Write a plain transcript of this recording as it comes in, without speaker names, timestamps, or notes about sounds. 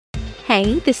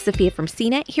Hey, this is Sophia from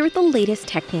CNET here with the latest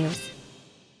tech news.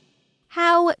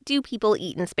 How do people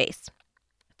eat in space?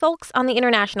 Folks on the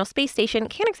International Space Station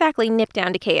can't exactly nip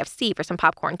down to KFC for some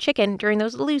popcorn chicken during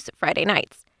those loose Friday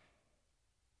nights.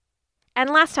 And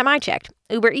last time I checked,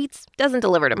 Uber Eats doesn't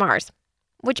deliver to Mars.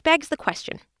 Which begs the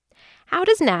question, how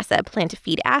does NASA plan to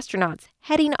feed astronauts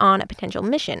heading on a potential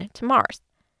mission to Mars?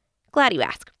 Glad you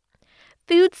asked.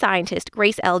 Food scientist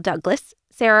Grace L. Douglas,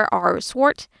 Sarah R.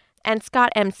 Swart, and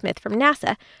Scott M. Smith from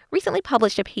NASA recently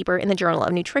published a paper in the Journal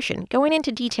of Nutrition going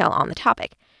into detail on the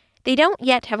topic. They don't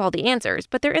yet have all the answers,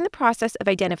 but they're in the process of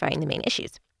identifying the main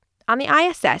issues. On the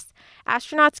ISS,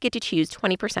 astronauts get to choose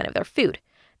 20% of their food.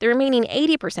 The remaining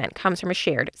 80% comes from a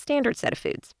shared standard set of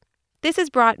foods. This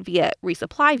is brought via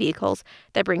resupply vehicles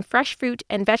that bring fresh fruit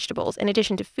and vegetables in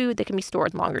addition to food that can be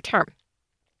stored longer term.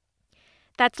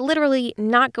 That's literally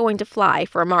not going to fly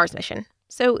for a Mars mission,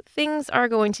 so things are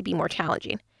going to be more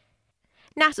challenging.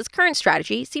 NASA's current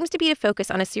strategy seems to be to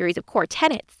focus on a series of core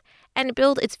tenets and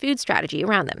build its food strategy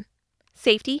around them.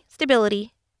 Safety,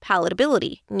 stability,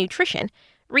 palatability, nutrition,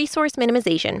 resource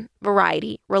minimization,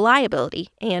 variety, reliability,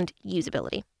 and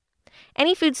usability.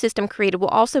 Any food system created will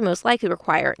also most likely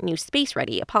require new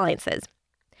space-ready appliances.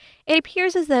 It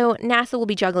appears as though NASA will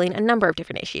be juggling a number of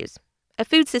different issues. A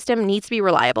food system needs to be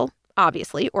reliable,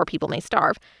 obviously, or people may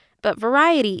starve, but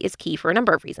variety is key for a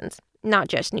number of reasons, not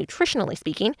just nutritionally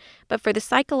speaking, but for the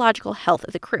psychological health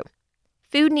of the crew.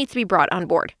 Food needs to be brought on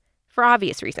board, for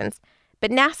obvious reasons,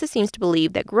 but NASA seems to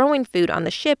believe that growing food on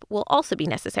the ship will also be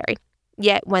necessary.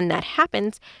 Yet when that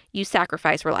happens, you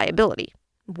sacrifice reliability.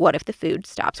 What if the food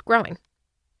stops growing?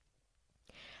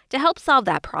 To help solve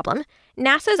that problem,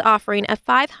 NASA is offering a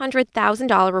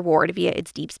 $500,000 reward via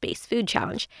its Deep Space Food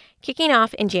Challenge, kicking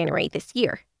off in January this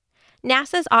year.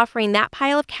 NASA is offering that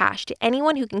pile of cash to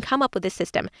anyone who can come up with a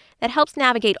system that helps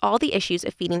navigate all the issues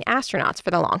of feeding astronauts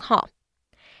for the long haul.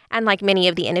 And like many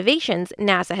of the innovations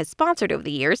NASA has sponsored over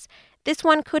the years, this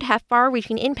one could have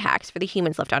far-reaching impacts for the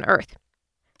humans left on Earth.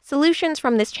 Solutions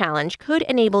from this challenge could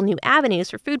enable new avenues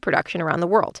for food production around the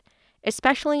world,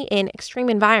 especially in extreme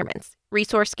environments,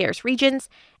 resource-scarce regions,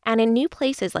 and in new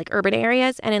places like urban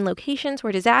areas and in locations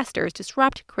where disasters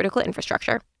disrupt critical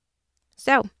infrastructure.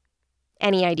 So,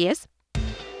 any ideas?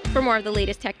 For more of the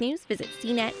latest tech news, visit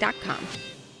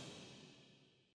cnet.com.